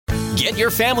Get your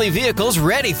family vehicles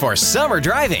ready for summer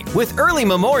driving with early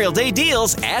Memorial Day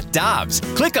deals at Dobbs.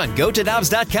 Click on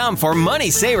GoToDobbs.com for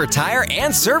money saver tire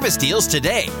and service deals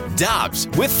today. Dobbs,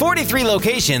 with 43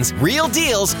 locations, real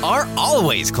deals are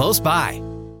always close by.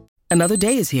 Another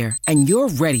day is here, and you're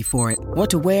ready for it. What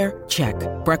to wear? Check.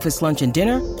 Breakfast, lunch, and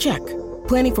dinner? Check.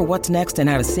 Planning for what's next and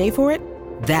how to save for it?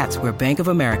 That's where Bank of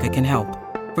America can help.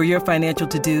 For your financial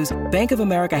to-dos, Bank of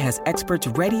America has experts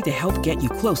ready to help get you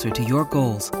closer to your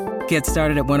goals. Get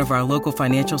started at one of our local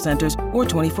financial centers or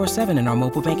 24/7 in our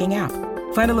mobile banking app.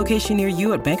 Find a location near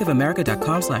you at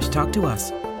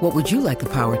bankofamerica.com/talktous. What would you like the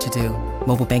power to do?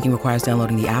 Mobile banking requires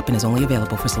downloading the app and is only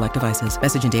available for select devices.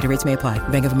 Message and data rates may apply.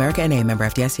 Bank of America N.A., member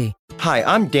FDIC. Hi,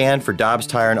 I'm Dan for Dobbs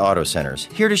Tire and Auto Centers,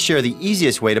 here to share the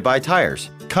easiest way to buy tires.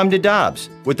 Come to Dobbs.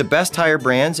 With the best tire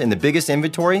brands and the biggest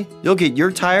inventory, you'll get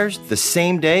your tires the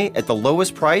same day at the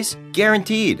lowest price,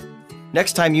 guaranteed.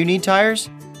 Next time you need tires,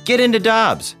 get into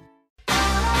Dobbs.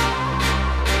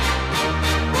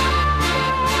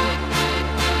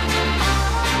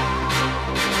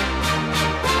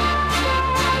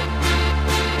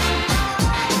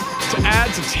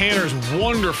 To Tanner's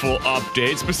wonderful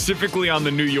update, specifically on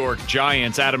the New York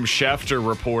Giants, Adam Schefter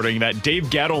reporting that Dave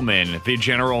Gettleman, the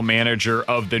general manager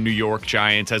of the New York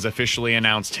Giants, has officially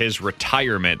announced his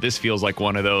retirement. This feels like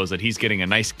one of those that he's getting a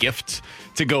nice gift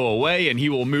to go away, and he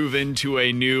will move into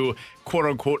a new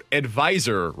quote-unquote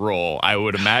advisor role, I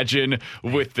would imagine,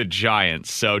 with the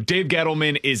Giants. So Dave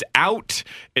Gettleman is out.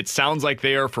 It sounds like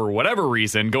they are, for whatever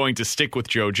reason, going to stick with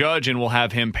Joe Judge and will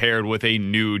have him paired with a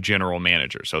new general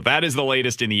manager. So that is the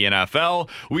latest in the NFL.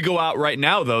 We go out right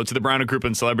now, though, to the Brown &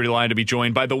 Crouppen Celebrity Line to be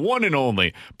joined by the one and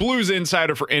only Blues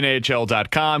insider for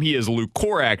NHL.com. He is Lou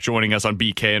Korak joining us on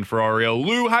BK and Ferrario.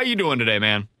 Lou, how you doing today,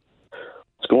 man?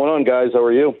 What's going on, guys? How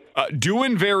are you?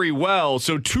 Doing very well.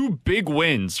 So 2 big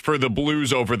wins for the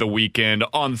Blues over the weekend.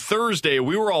 On Thursday,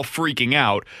 we were all freaking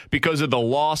out because of the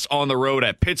loss on the road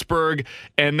at Pittsburgh.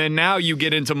 And then now you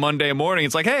get into Monday morning.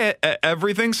 It's like, hey,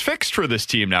 everything's fixed for this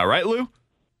team now, right, Lou?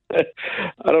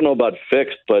 I don't know about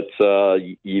fixed, but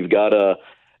you've got to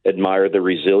admire the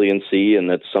resiliency, and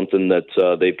that's something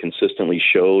that they've consistently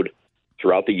showed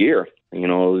throughout the year. You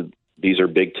know, these are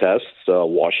big tests.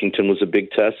 Washington was a big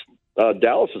test.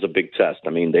 Dallas is a big test. I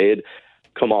mean, they had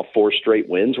come off 4 straight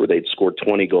wins where they'd scored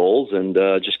 20 goals and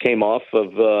just came off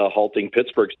of halting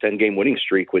Pittsburgh's 10-game winning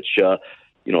streak, which, the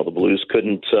Blues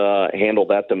couldn't handle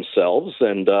that themselves,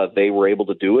 and they were able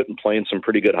to do it and playing some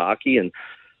pretty good hockey. And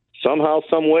somehow,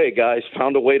 some way, guys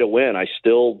found a way to win. I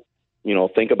still,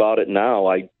 think about it now.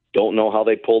 I don't know how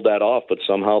they pulled that off, but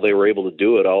somehow they were able to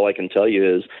do it. All I can tell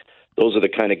you is those are the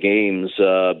kind of games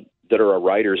that are a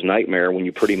writer's nightmare when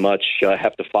you pretty much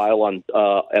have to file on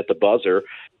at the buzzer.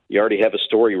 You already have a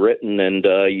story written, and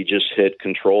you just hit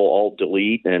Control, Alt,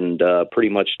 Delete, and pretty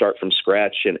much start from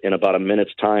scratch in about a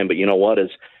minute's time. But you know what? As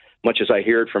much as I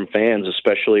hear it from fans,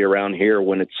 especially around here,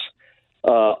 when it's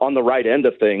on the right end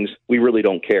of things, we really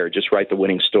don't care. Just write the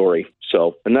winning story.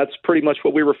 So, and that's pretty much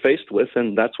what we were faced with,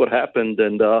 and that's what happened.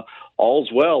 And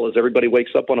all's well as everybody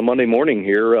wakes up on a Monday morning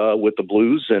here with the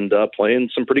Blues and playing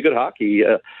some pretty good hockey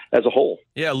as a whole.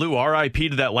 Yeah, Lou, R.I.P.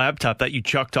 to that laptop that you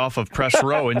chucked off of Press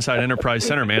Row inside Enterprise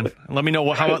Center, man. Let me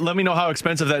know how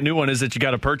expensive that new one is that you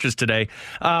got to purchase today.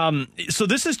 So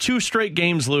this is 2 straight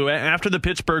games, Lou, after the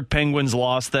Pittsburgh Penguins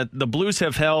loss, that the Blues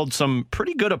have held some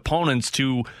pretty good opponents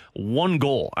to 1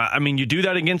 goal. I mean, you do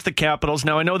that against the Capitals.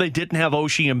 Now, I know they didn't have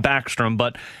Oshie and Backstrom,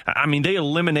 but I mean, they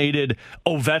eliminated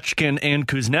Ovechkin and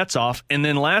Kuznetsov. And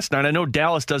then last night, I know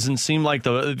Dallas doesn't seem like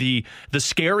the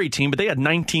scary team, but they had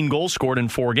 19 goals scored in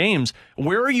 4 games.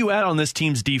 Where are you at on this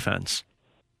team's defense?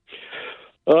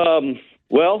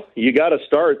 Well, you got to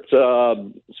start,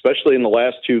 especially in the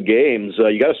last 2 games,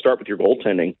 you got to start with your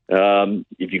goaltending.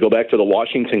 If you go back to the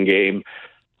Washington game,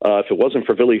 if it wasn't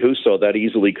for Ville Husso, that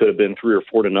easily could have been 3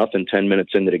 or 4-0 10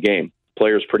 minutes into the game.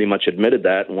 Players pretty much admitted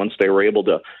that, and once they were able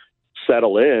to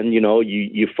settle in,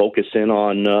 you focus in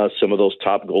on some of those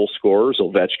top goal scorers,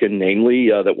 Ovechkin namely,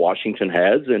 that Washington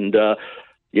has, and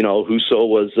Husso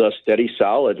was steady,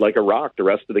 solid, like a rock the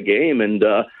rest of the game. And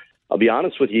I'll be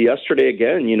honest with you, yesterday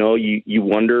again, you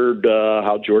wondered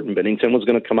how Jordan Binnington was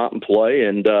going to come out and play,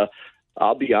 and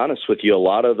I'll be honest with you, a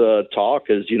lot of the talk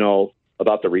is,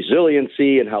 about the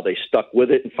resiliency and how they stuck with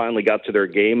it and finally got to their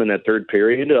game in that third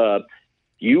period.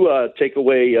 You take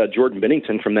away Jordan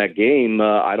Binnington from that game,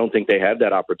 I don't think they had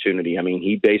that opportunity. I mean,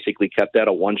 he basically kept that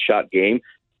a one-shot game,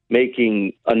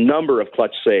 making a number of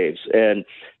clutch saves, and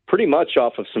pretty much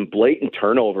off of some blatant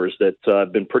turnovers that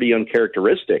have been pretty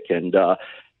uncharacteristic. And,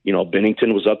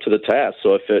 Binnington was up to the task.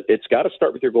 So if it's got to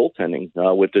start with your goaltending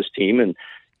with this team. And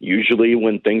usually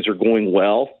when things are going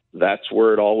well, that's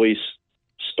where it always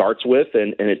starts with,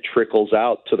 and it trickles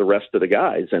out to the rest of the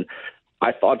guys. And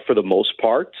I thought for the most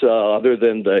part, other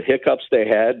than the hiccups they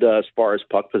had as far as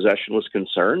puck possession was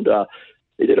concerned,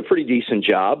 they did a pretty decent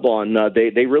job on.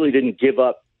 They really didn't give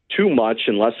up too much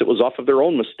unless it was off of their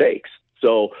own mistakes.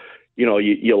 So,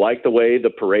 you like the way the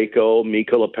Parayko,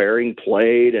 Mikkola pairing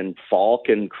played, and Falk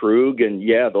and Krug, and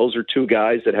those are two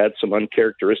guys that had some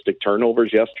uncharacteristic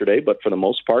turnovers yesterday, but for the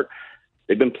most part,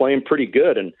 they've been playing pretty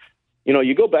good. And,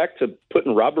 you go back to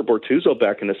putting Robert Bortuzzo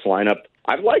back in this lineup.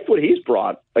 I've liked what he's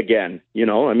brought again. He's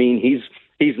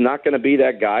not going to be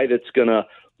that guy that's going to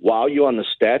wow you on the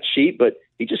stat sheet, but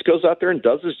he just goes out there and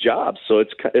does his job. So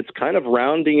it's kind of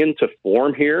rounding into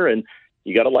form here, and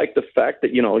you got to like the fact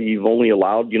that, you've only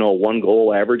allowed, 1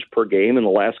 goal average per game in the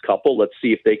last couple. Let's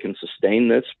see if they can sustain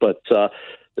this. But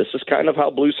this is kind of how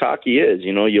Blues hockey is.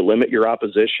 You limit your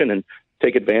opposition and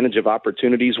take advantage of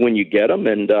opportunities when you get them.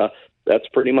 And that's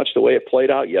pretty much the way it played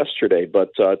out yesterday. But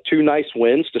 2 nice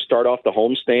wins to start off the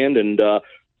homestand, and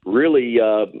really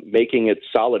making it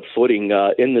solid footing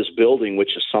in this building,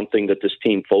 which is something that this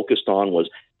team focused on, was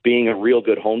being a real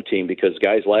good home team. Because,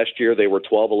 guys, last year they were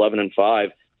 12, 11, and 5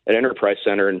 at Enterprise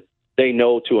Center, and they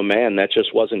know to a man that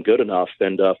just wasn't good enough.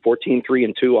 And 14, 3,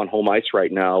 and 2 on home ice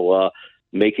right now,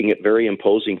 making it very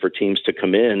imposing for teams to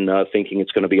come in thinking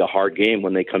it's going to be a hard game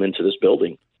when they come into this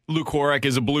building. Lou Korac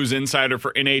is a Blues insider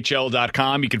for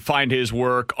NHL.com. You can find his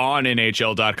work on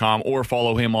NHL.com or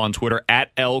follow him on Twitter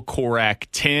at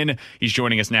LKorac10. He's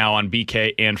joining us now on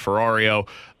BK and Ferrario.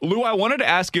 Lou, I wanted to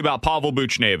ask you about Pavel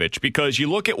Buchnevich, because you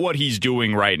look at what he's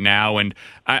doing right now, and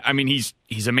I mean, he's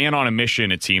a man on a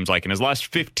mission, it seems like. In his last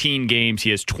 15 games, he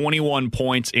has 21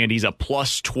 points, and he's a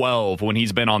plus 12 when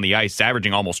he's been on the ice,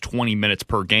 averaging almost 20 minutes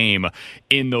per game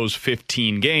in those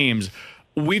 15 games.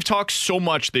 We've talked so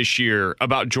much this year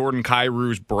about Jordan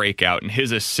Kyrou's breakout and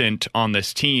his ascent on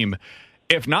this team.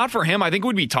 If not for him, I think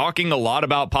we'd be talking a lot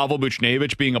about Pavel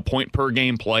Buchnevich being a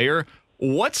point-per-game player.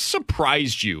 What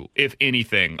surprised you, if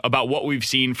anything, about what we've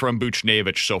seen from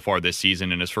Buchnevich so far this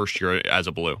season in his first year as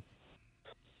a Blue?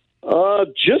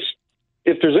 Just,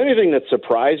 if there's anything that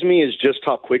surprised me, is just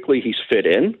how quickly he's fit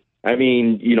in. I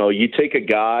mean, you take a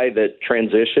guy that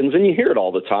transitions, and you hear it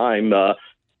all the time,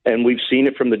 and we've seen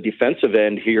it from the defensive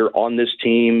end here on this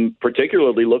team,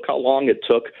 particularly. Look how long it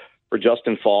took for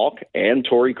Justin Falk and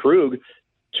Torrey Krug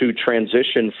to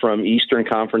transition from Eastern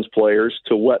Conference players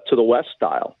to the West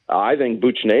style. I think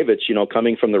Buchnevich,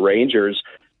 coming from the Rangers,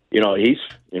 he's,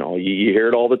 you hear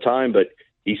it all the time, but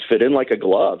he's fit in like a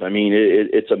glove. I mean,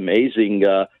 it's amazing.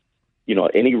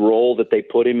 Any role that they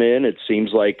put him in, it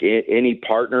seems like any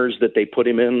partners that they put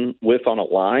him in with on a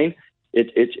line,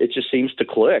 it just seems to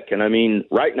click. And I mean,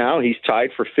 right now he's tied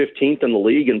for 15th in the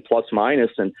league in plus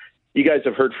minus. And you guys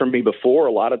have heard from me before,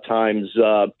 a lot of times,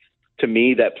 to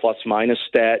me, that plus minus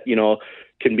stat,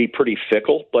 can be pretty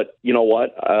fickle, but you know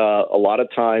what? A lot of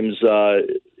times,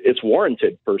 it's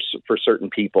warranted for certain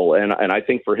people. And I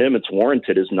think for him, it's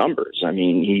warranted his numbers. I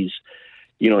mean,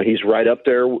 he's right up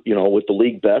there, with the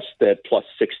league best at plus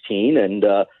 16, and,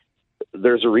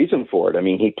 there's a reason for it. I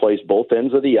mean, he plays both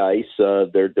ends of the ice.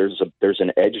 There's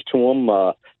an edge to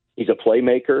him. He's a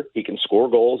playmaker. He can score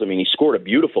goals. I mean, he scored a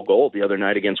beautiful goal the other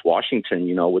night against Washington,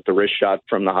 with the wrist shot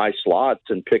from the high slots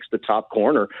and picks the top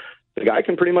corner. The guy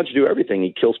can pretty much do everything.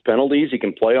 He kills penalties. He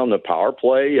can play on the power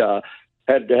play.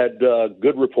 Had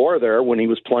good rapport there when he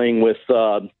was playing with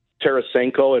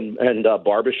Tarasenko and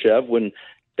Barbashev when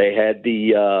they had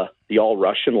the all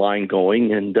Russian line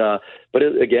going. And but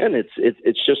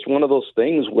it's just one of those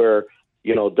things where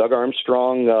Doug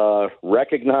Armstrong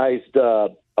recognized a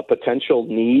potential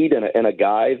need and a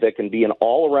guy that can be an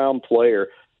all around player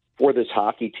for this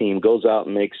hockey team, goes out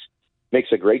and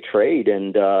makes a great trade.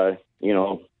 And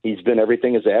he's been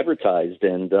everything as advertised.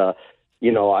 And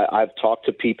I've talked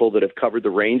to people that have covered the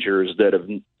Rangers that have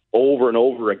over and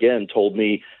over again told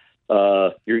me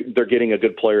they're getting a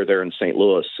good player there in St.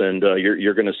 Louis, and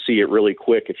you're going to see it really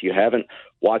quick. If you haven't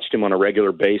watched him on a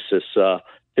regular basis,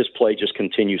 his play just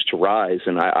continues to rise,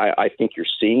 and I think you're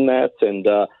seeing that. And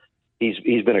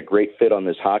he's been a great fit on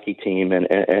this hockey team,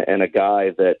 and a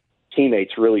guy that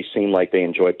teammates really seem like they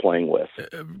enjoy playing with.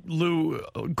 Lou,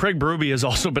 Craig Berube has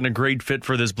also been a great fit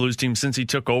for this Blues team since he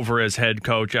took over as head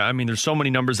coach. I mean, there's so many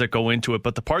numbers that go into it,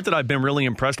 but the part that I've been really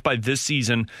impressed by this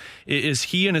season is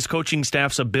he and his coaching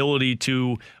staff's ability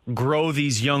to grow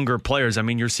these younger players. I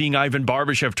mean, you're seeing Ivan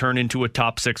Barbashev turn into a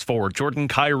top 6 forward. Jordan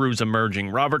Kyrou's emerging.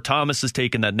 Robert Thomas has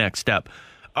taken that next step.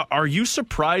 Are you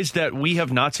surprised that we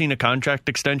have not seen a contract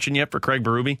extension yet for Craig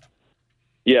Berube?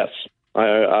 Yes.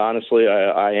 Honestly,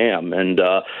 I am, and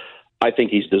I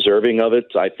think he's deserving of it.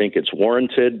 I think it's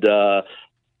warranted.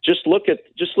 just look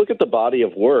at the body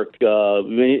of work.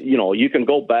 You can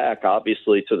go back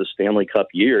obviously to the Stanley Cup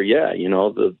year. Yeah,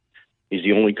 he's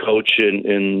the only coach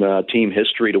in team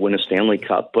history to win a Stanley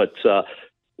Cup, but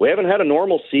we haven't had a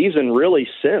normal season really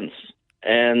since.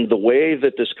 And the way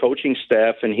that this coaching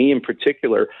staff, and he in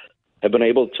particular, have been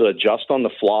able to adjust on the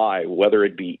fly, whether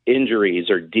it be injuries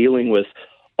or dealing with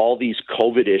all these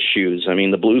COVID issues. I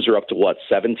mean, the Blues are up to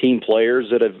 17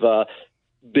 players that have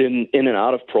been in and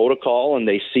out of protocol, and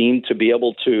they seem to be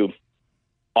able to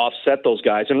offset those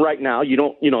guys. And right now,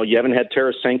 you haven't had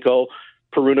Tarasenko,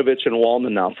 Perunovich, and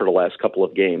Wallman now for the last couple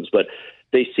of games, but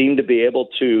they seem to be able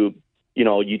to,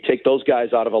 you take those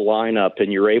guys out of a lineup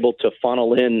and you're able to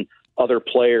funnel in other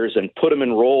players and put them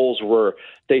in roles where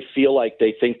they feel like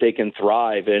they think they can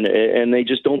thrive, and they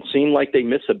just don't seem like they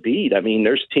miss a beat. I mean,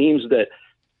 there's teams that,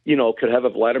 could have a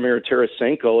Vladimir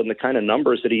Tarasenko and the kind of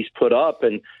numbers that he's put up,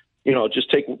 and, just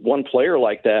take one player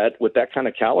like that with that kind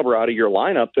of caliber out of your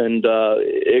lineup, and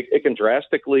it can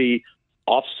drastically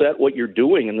offset what you're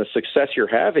doing and the success you're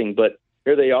having. But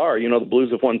here they are. The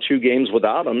Blues have won 2 games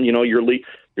without him.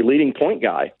 Your leading point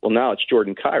guy. Well, now it's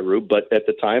Jordan Kyrou, but at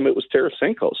the time it was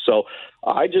Tarasenko. So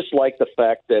I just like the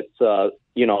fact that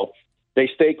they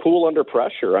stay cool under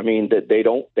pressure. I mean, that they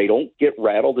don't get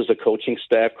rattled as a coaching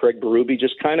staff. Craig Berube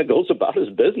just kind of goes about his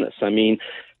business. I mean,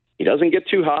 he doesn't get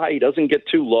too high, he doesn't get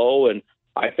too low, and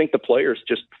I think the players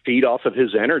just feed off of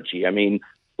his energy. I mean,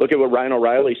 look at what Ryan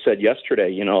O'Reilly said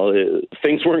yesterday.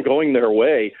 Things weren't going their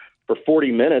way for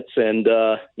 40 minutes, and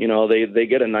they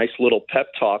get a nice little pep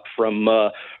talk from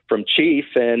Chief,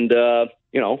 and all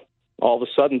of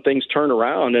a sudden things turn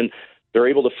around and they're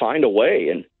able to find a way.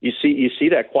 And you see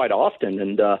that quite often.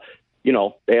 And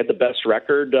they had the best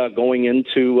record going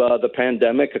into the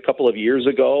pandemic a couple of years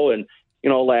ago, and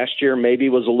last year maybe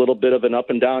was a little bit of an up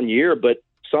and down year, but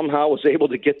somehow was able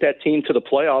to get that team to the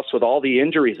playoffs with all the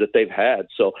injuries that they've had.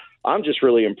 So I'm just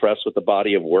really impressed with the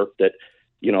body of work that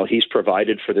he's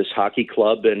provided for this hockey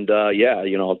club. And,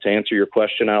 to answer your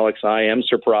question, Alex, I am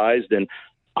surprised. And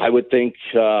I would think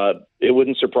it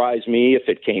wouldn't surprise me if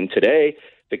it came today,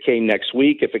 if it came next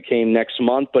week, if it came next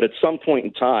month. But at some point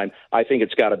in time, I think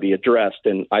it's got to be addressed.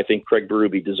 And I think Craig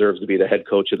Berube deserves to be the head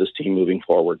coach of this team moving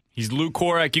forward. He's Lou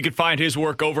Korac. You can find his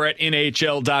work over at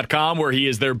NHL.com, where he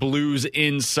is their Blues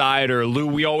insider. Lou,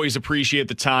 we always appreciate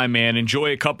the time, man.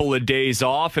 Enjoy a couple of days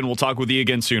off, and we'll talk with you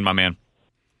again soon, my man.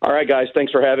 All right, guys.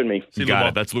 Thanks for having me. You got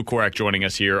it. That's Lou Korac joining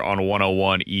us here on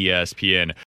 101 ESPN.